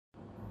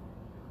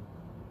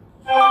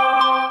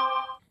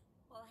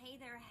Well, hey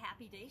there,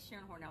 happy day.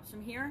 Sharon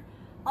Hornelstrom here,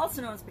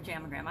 also known as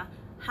Pajama Grandma.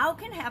 How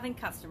can having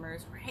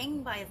customers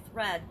hanging by a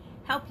thread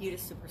help you to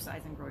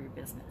supersize and grow your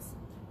business?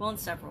 Well, in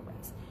several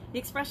ways. The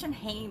expression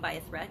hanging by a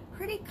thread,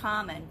 pretty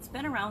common. It's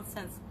been around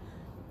since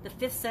the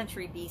 5th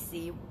century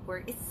BC,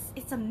 where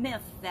it's a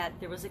myth that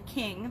there was a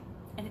king,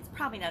 and it's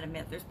probably not a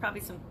myth, there's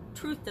probably some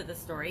truth to the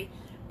story,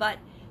 but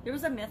there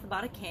was a myth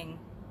about a king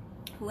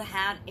who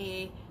had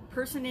a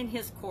person in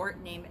his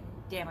court named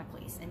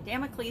Damocles, and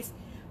Damocles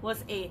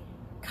was a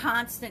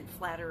constant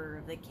flatterer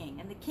of the king,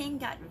 and the king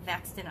got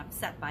vexed and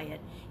upset by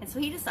it, and so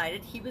he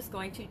decided he was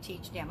going to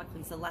teach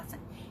Damocles a lesson.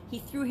 He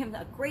threw him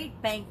a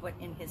great banquet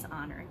in his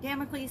honor, and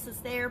Damocles is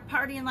there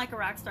partying like a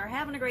rock star,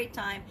 having a great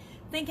time,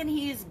 thinking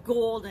he's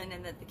golden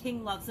and that the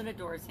king loves and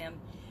adores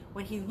him,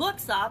 when he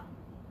looks up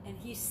and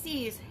he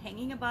sees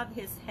hanging above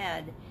his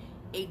head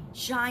a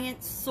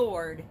giant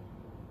sword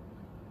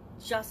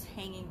just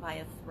hanging by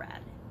a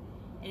thread.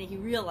 And he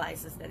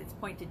realizes that it's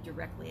pointed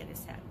directly at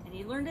his head. And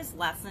he learned his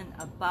lesson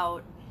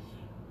about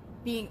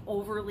being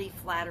overly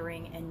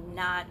flattering and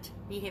not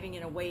behaving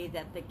in a way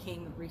that the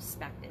king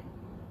respected.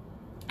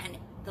 And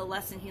the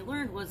lesson he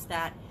learned was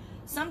that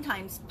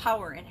sometimes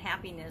power and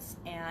happiness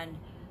and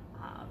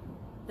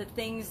the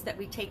things that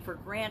we take for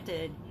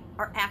granted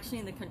are actually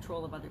in the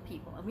control of other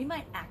people. And we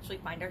might actually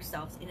find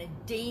ourselves in a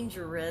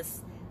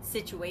dangerous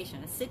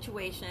situation, a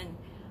situation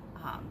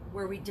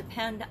where we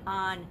depend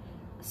on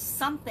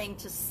something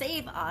to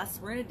save us.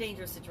 We're in a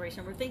dangerous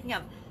situation. We're thinking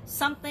of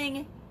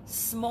something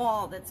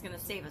small that's going to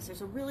save us.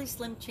 There's a really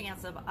slim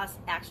chance of us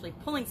actually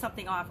pulling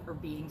something off or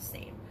being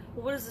saved.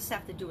 Well, what does this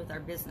have to do with our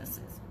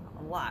businesses?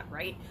 A lot,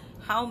 right?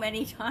 How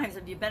many times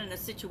have you been in a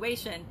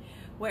situation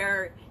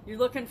where you're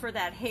looking for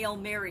that Hail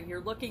Mary,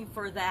 you're looking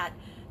for that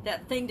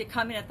thing to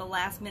come in at the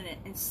last minute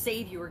and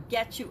save you or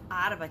get you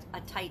out of a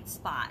tight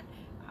spot?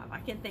 I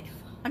can think of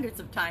hundreds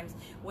of times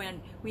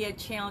when we had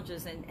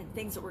challenges and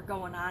things that were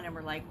going on, and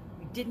we're like,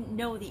 we didn't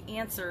know the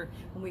answer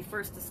when we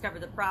first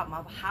discovered the problem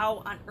of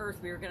how on earth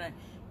we were going to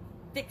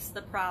fix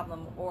the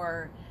problem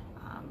or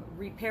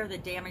repair the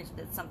damage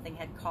that something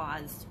had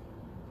caused.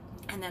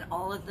 And then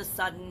all of a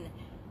sudden,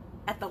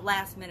 at the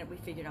last minute, we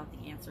figured out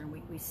the answer and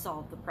we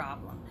solved the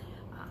problem.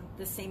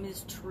 The same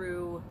is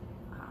true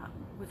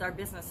with our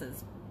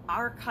businesses.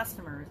 Our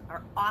customers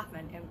are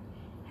often, and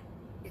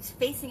it's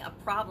facing a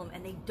problem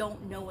and they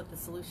don't know what the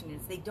solution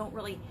is.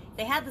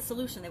 They had the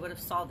solution, they would have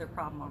solved their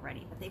problem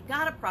already. But they've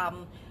got a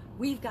problem,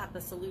 we've got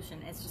the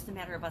solution. It's just a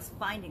matter of us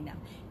finding them.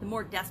 The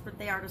more desperate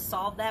they are to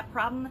solve that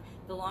problem,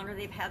 the longer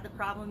they've had the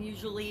problem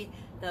usually,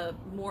 the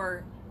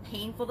more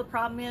painful the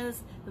problem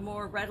is, the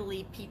more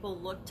readily people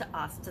look to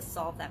us to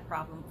solve that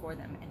problem for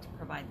them and to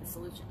provide the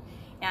solution.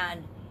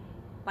 And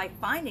by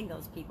finding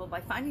those people,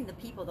 by finding the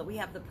people that we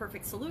have the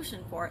perfect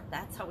solution for,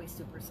 that's how we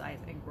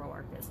supersize and grow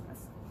our business.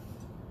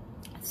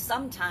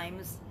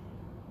 Sometimes,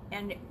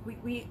 and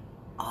we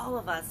all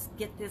of us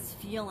get this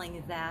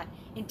feeling that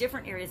in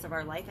different areas of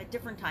our life, at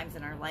different times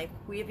in our life,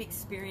 we have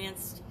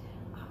experienced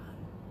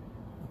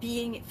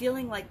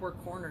feeling like we're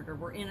cornered or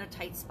we're in a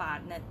tight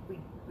spot, and that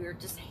we're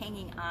just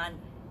hanging on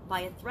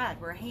by a thread.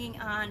 We're hanging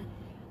on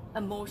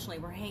emotionally,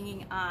 we're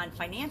hanging on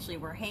financially,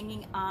 we're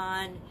hanging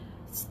on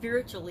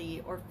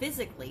spiritually or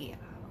physically.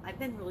 I've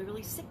been really,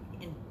 really sick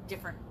in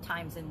different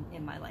times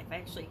in my life. I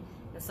actually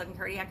had a sudden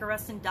cardiac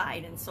arrest and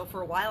died, and so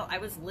for a while I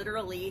was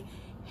literally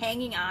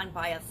hanging on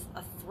by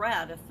a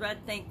thread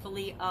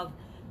thankfully of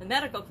the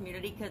medical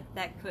community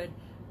that could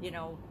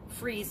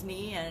freeze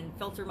me and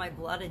filter my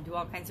blood and do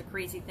all kinds of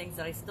crazy things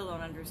that I still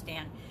don't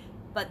understand,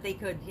 but they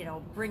could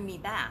bring me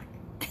back.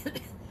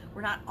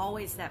 We're not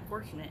always that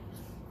fortunate.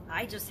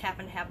 I just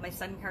happened to have my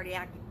sudden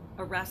cardiac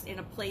arrest in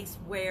a place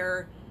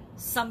where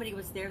somebody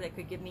was there that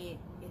could give me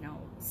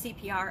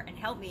CPR and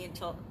help me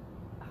until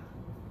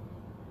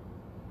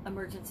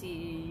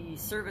emergency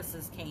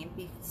services came,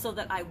 so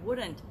that I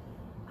wouldn't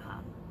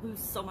lose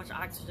so much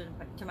oxygen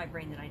to my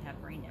brain that I'd have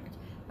brain damage.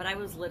 But I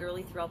was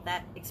literally throughout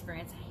that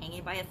experience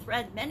hanging by a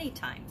thread many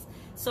times.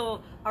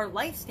 So our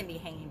lives can be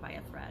hanging by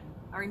a thread.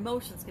 Our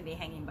emotions can be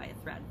hanging by a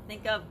thread.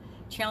 Think of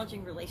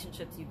challenging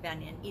relationships you've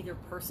been in, either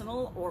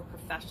personal or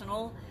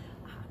professional.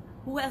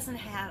 Who hasn't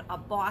had a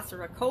boss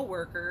or a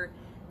coworker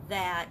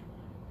that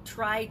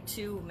tried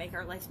to make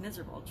our lives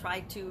miserable,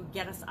 tried to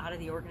get us out of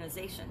the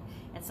organization?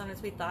 And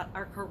sometimes we thought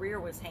our career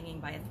was hanging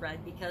by a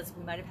thread because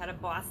we might have had a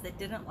boss that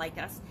didn't like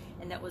us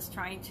and that was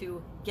trying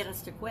to get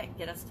us to quit,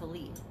 get us to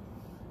leave.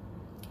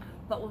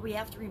 But what we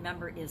have to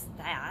remember is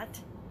that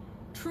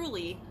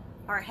truly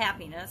our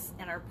happiness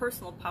and our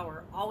personal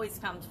power always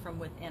comes from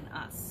within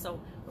us.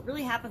 So what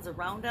really happens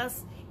around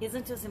us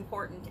isn't as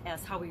important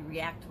as how we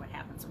react to what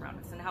happens around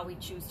us and how we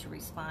choose to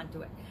respond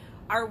to it.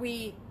 Are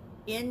we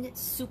in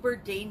super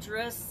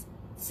dangerous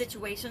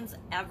situations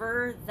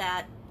ever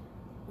that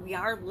we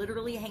are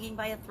literally hanging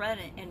by a thread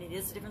and it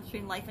is the difference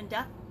between life and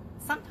death?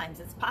 Sometimes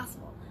it's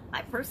possible.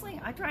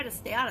 I try to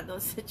stay out of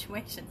those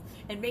situations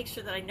and make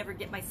sure that I never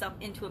get myself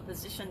into a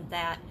position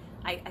that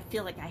I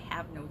feel like I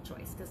have no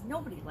choice, because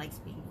nobody likes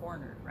being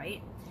cornered,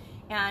 right?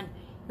 And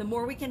the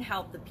more we can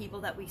help the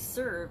people that we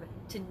serve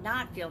to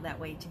not feel that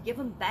way, to give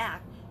them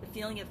back the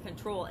feeling of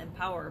control and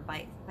power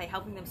by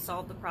helping them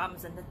solve the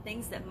problems and the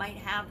things that might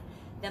have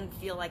them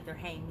feel like they're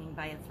hanging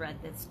by a thread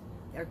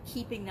they're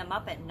keeping them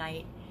up at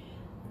night.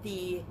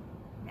 The,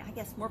 I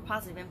guess, more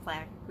positive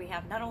impact we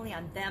have not only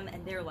on them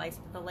and their lives,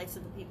 but the lives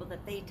of the people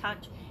that they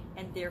touch,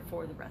 and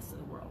therefore the rest of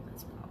the world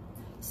as well.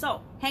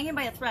 So, hanging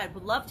by a thread.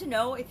 Would love to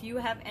know if you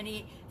have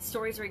any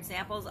stories or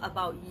examples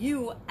about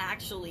you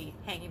actually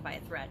hanging by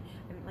a thread.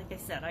 I mean, like I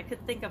said, I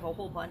could think of a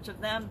whole bunch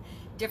of them,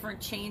 different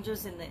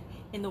changes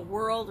in the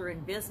world or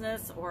in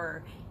business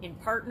or in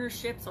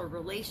partnerships or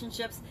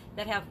relationships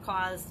that have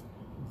caused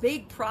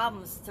big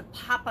problems to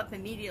pop up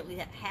immediately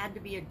that had to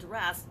be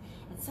addressed.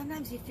 And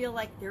sometimes you feel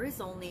like there is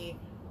only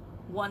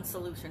one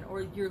solution,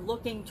 or you're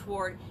looking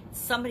toward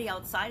somebody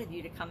outside of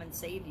you to come and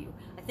save you.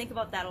 I think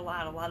about that a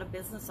lot. A lot of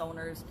business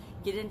owners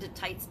get into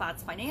tight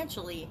spots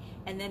financially,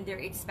 and then they're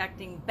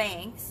expecting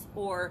banks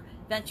or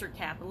venture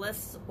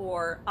capitalists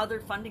or other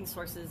funding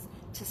sources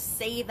to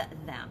save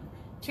them.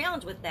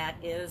 Challenge with that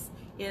is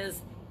you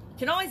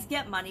can always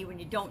get money when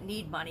you don't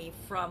need money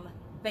from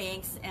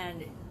banks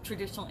and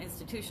traditional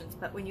institutions,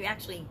 but when you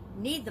actually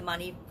need the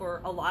money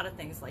for a lot of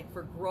things, like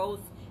for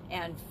growth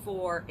and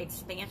for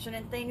expansion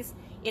and things,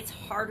 it's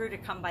harder to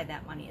come by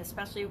that money,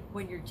 especially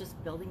when you're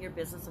just building your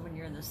business and when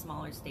you're in the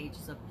smaller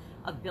stages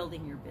of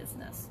building your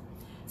business.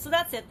 So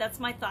that's it. That's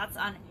my thoughts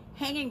on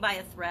hanging by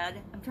a thread.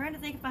 I'm trying to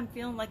think if I'm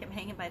feeling like I'm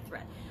hanging by a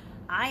thread.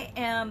 I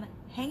am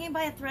hanging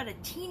by a thread a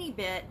teeny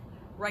bit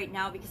right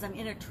now because I'm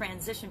in a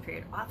transition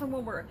period. Often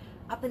when we're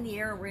up in the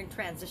air and we're in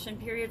transition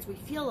periods, we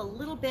feel a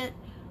little bit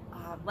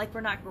like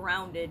we're not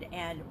grounded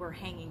and we're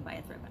hanging by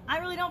a thread. But I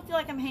really don't feel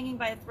like I'm hanging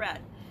by a thread.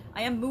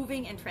 I am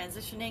moving and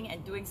transitioning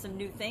and doing some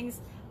new things,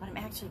 but I'm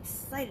actually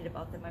excited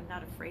about them. I'm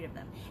not afraid of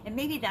them. And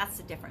maybe that's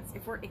the difference.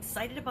 If we're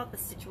excited about the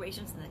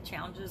situations and the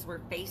challenges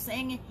we're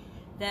facing,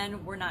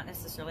 then we're not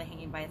necessarily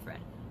hanging by a thread.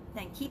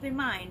 Then keep in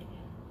mind,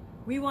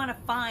 we want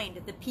to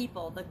find the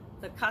people,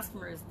 the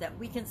customers that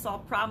we can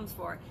solve problems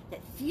for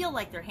that feel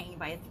like they're hanging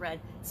by a thread,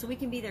 so we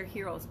can be their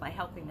heroes by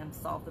helping them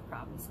solve the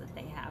problems that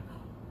they have,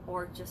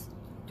 or just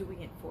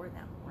doing it for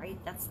them, right?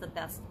 That's the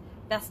best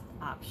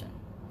option.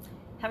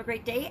 Have a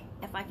great day.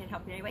 If I can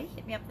help you in any way,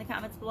 hit me up in the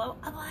comments below.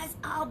 Otherwise,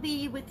 I'll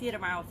be with you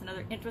tomorrow with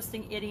another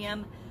interesting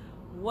idiom.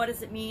 What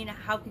does it mean?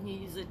 How can you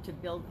use it to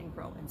build and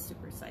grow and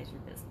supersize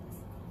your business?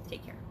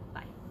 Take care.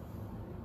 Bye.